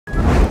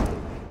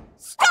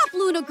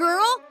Luna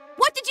girl!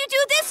 What did you do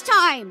this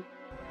time?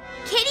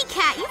 Kitty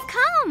cat, you've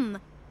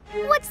come!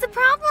 What's the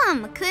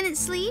problem? Couldn't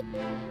sleep?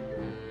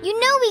 You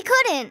know we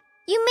couldn't.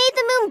 You made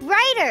the moon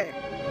brighter.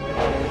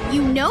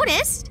 You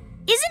noticed?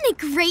 Isn't it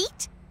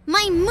great?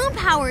 My moon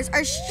powers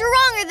are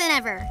stronger than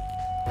ever.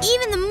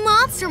 Even the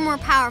moths are more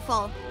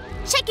powerful.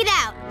 Check it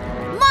out.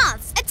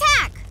 Moths,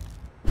 attack!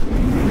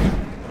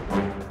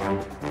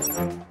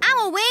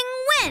 Owl wing,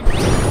 win!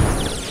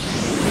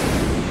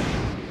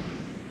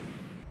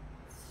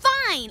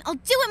 Fine, I'll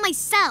do it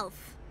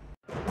myself.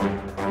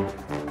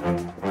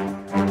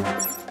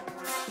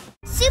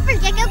 Super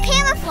Gecko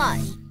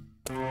camouflage.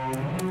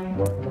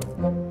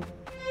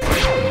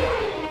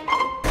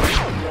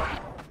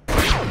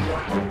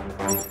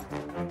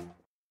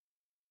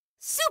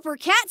 Super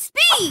cat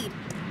speed!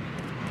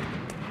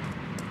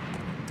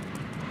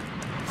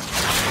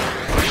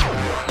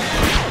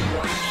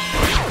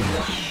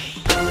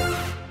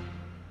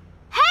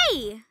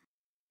 Hey!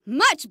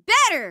 Much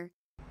better!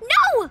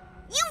 No!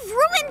 You've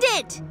ruined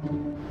it!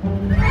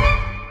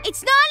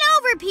 It's not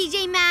over,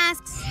 PJ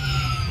Masks!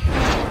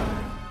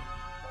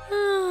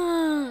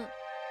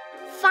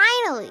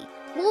 Finally,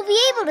 we'll be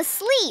able to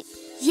sleep.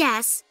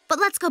 Yes, but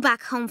let's go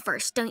back home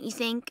first, don't you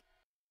think?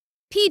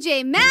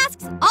 PJ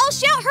Masks, all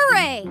shout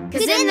hooray!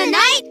 'Cause in the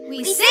night,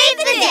 we save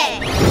the day!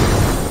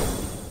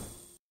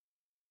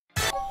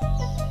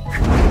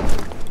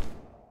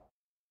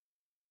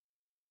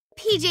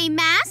 PJ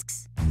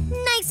Masks,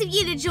 nice of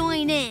you to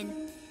join in.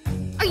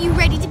 Are you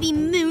ready to be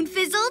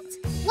moon-fizzled?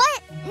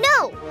 What?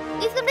 No!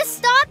 We've come to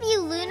stop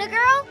you, Luna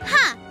Girl.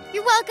 Huh,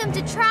 you're welcome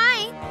to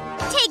try.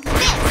 Take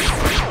this!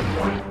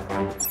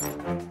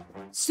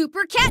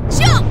 Super cat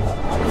jump!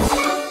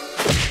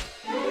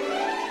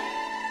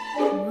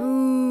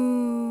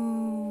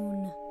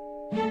 Moon.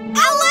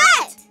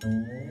 Owlette!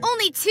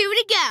 Only 2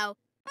 to go.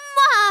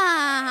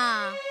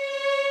 Mwah!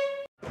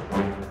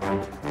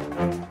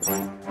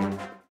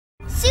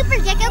 Super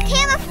Gecko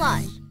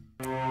camouflage.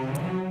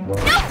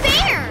 No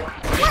fair!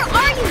 Where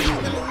are you, you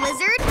little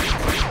lizard?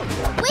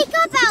 Wake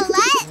up,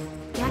 Owlette!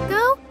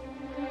 Gecko?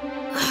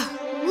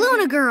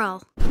 Luna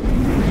girl.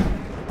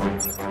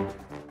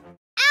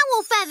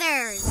 Owl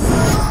feathers!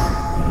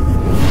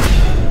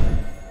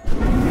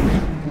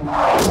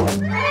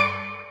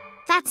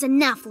 That's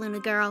enough, Luna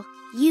girl.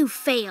 You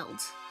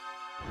failed.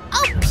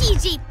 Oh,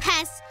 PJ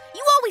Pests,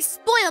 you always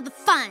spoil the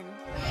fun.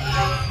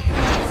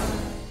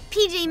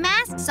 PJ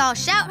Masks all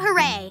shout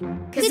hooray.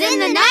 'Cause in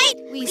the night,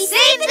 we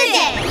save the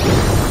day.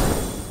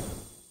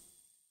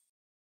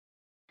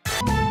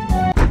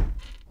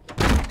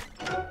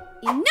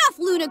 Enough,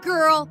 Luna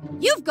girl!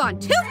 You've gone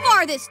too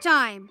far this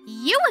time!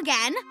 You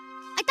again?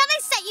 I thought I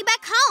sent you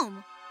back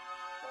home.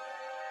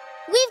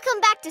 We've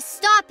come back to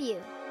stop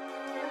you.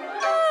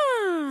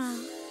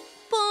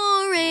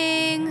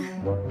 Boring.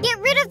 Get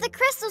rid of the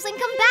crystals and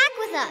come back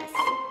with us.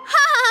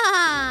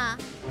 Ha!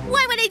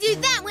 Why would I do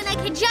that when I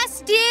could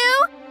just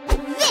do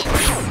this?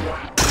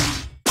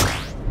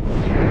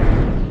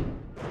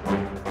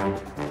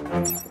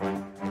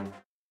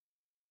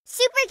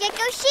 Super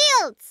Gecko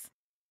shields.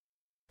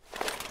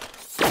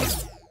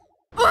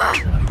 Ugh,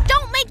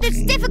 don't make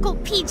this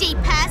difficult, PJ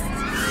Pests.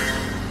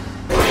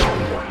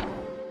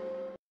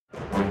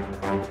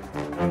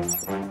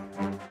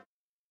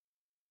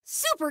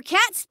 Super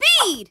cat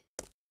speed!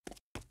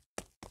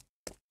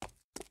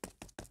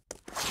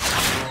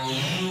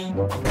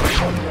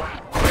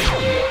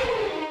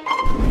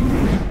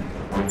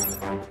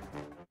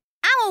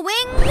 Owl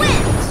wing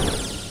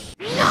wins.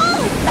 No!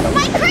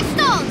 My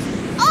crystals!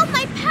 All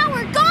my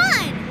power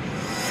gone!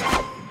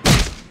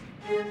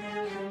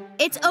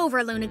 It's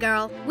over, Luna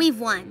girl. We've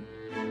won.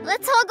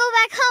 Let's all go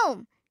back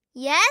home.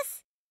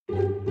 Yes?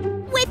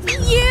 With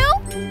you?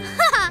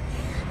 Haha!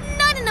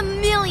 Not in a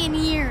million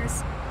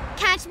years.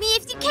 Catch me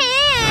if you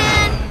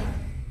can!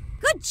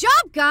 Good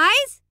job,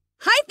 guys!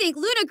 I think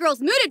Luna Girl's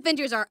moon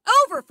adventures are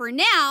over for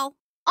now.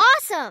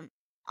 Awesome!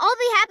 I'll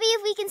be happy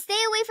if we can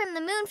stay away from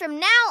the moon from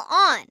now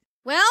on.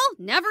 Well,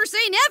 never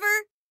say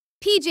never.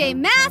 PJ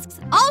Masks,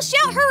 all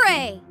shout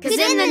hooray! 'Cause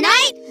in the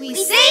night, we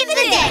save the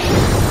day!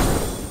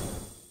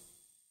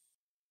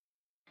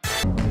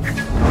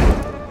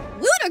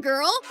 Luna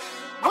Girl,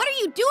 what are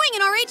you doing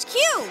in our HQ?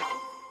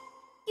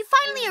 You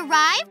finally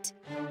arrived?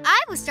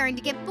 I was starting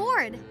to get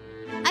bored.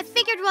 I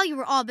figured while you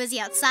were all busy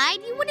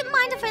outside, you wouldn't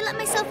mind if I let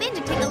myself in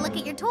to take a look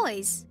at your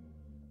toys.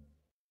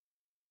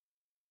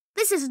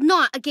 This is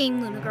not a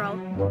game, Luna Girl.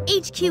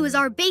 HQ is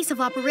our base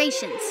of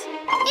operations.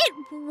 It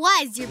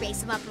was your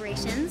base of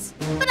operations,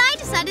 but I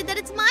decided that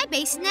it's my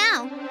base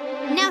now.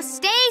 Now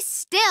stay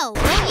still,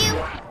 will you?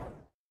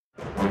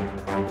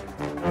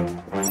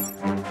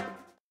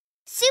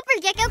 Super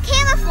Gecko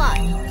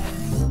camouflage.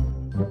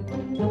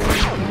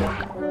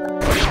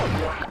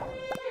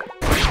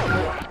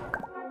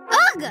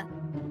 Ugh!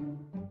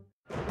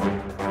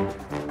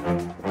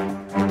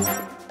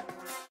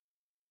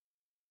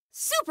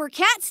 Super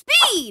cat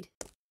speed!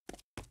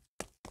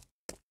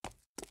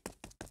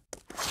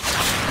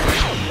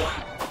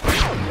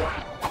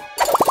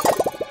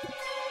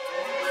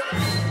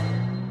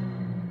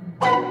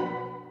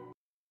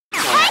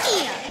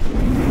 Hey!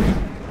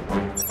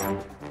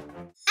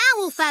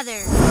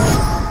 feather.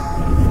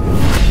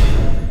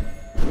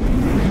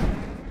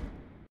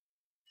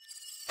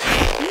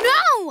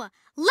 No!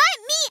 Let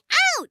me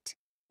out!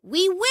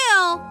 We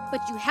will,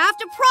 but you have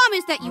to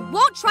promise that you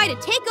won't try to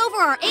take over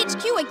our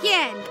HQ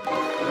again.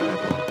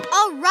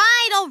 All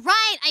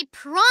right, I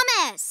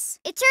promise.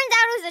 It turns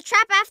out it was a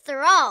trap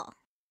after all.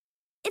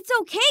 It's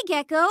okay,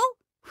 Gecko.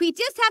 We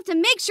just have to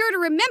make sure to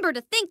remember to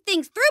think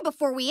things through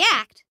before we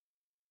act.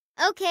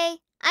 Okay,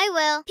 I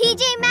will.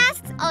 PJ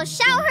Masks, I'll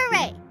shout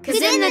hooray! 'Cause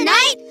in the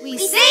night, we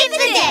save the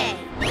day!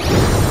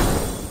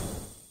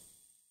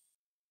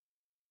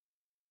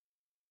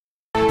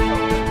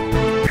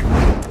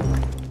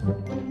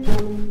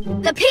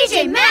 The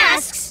PJ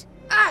Masks?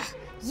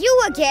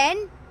 You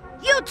again?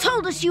 You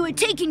told us you had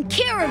taken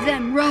care of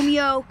them,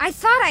 Romeo. I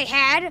thought I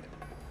had.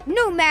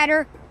 No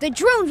matter, the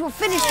drones will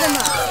finish them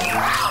up.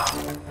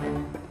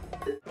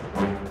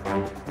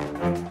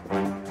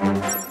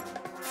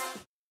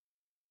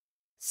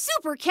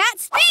 Super Cat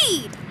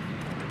speed!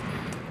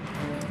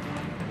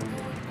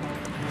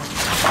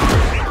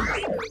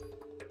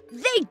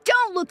 They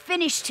don't look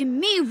finished to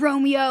me,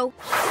 Romeo.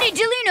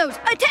 Ninjalinos,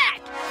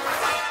 attack!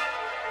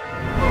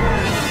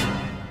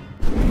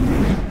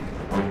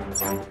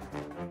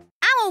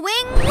 Owl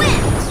Wing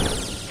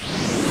wins!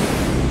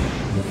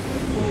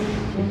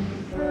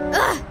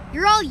 Ugh,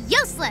 you're all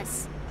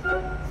useless.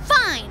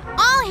 Fine,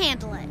 I'll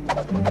handle it.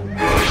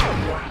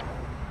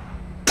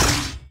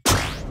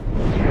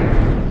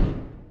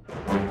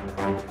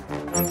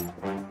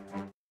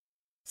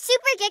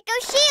 Super Gecko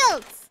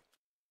shields!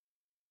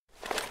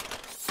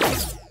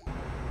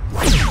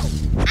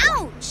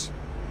 Ouch!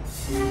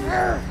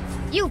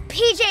 You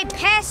PJ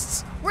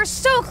pests! We're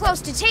so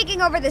close to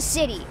taking over the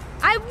city.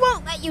 I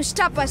won't let you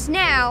stop us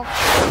now.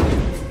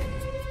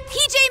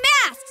 PJ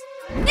Masks!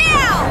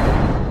 Now!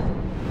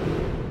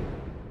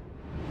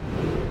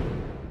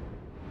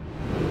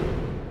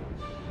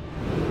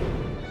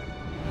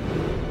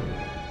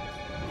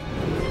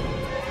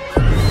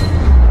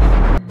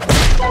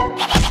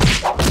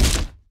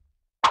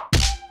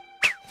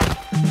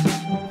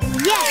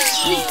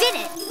 Yes, we did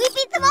it! We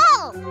beat them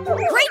all!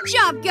 Great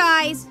job,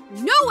 guys!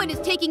 No one is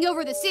taking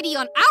over the city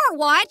on our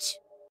watch!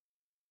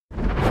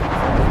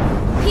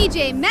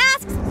 PJ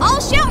Masks, all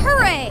shout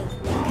hooray!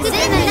 'Cause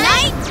in the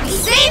night, we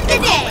save the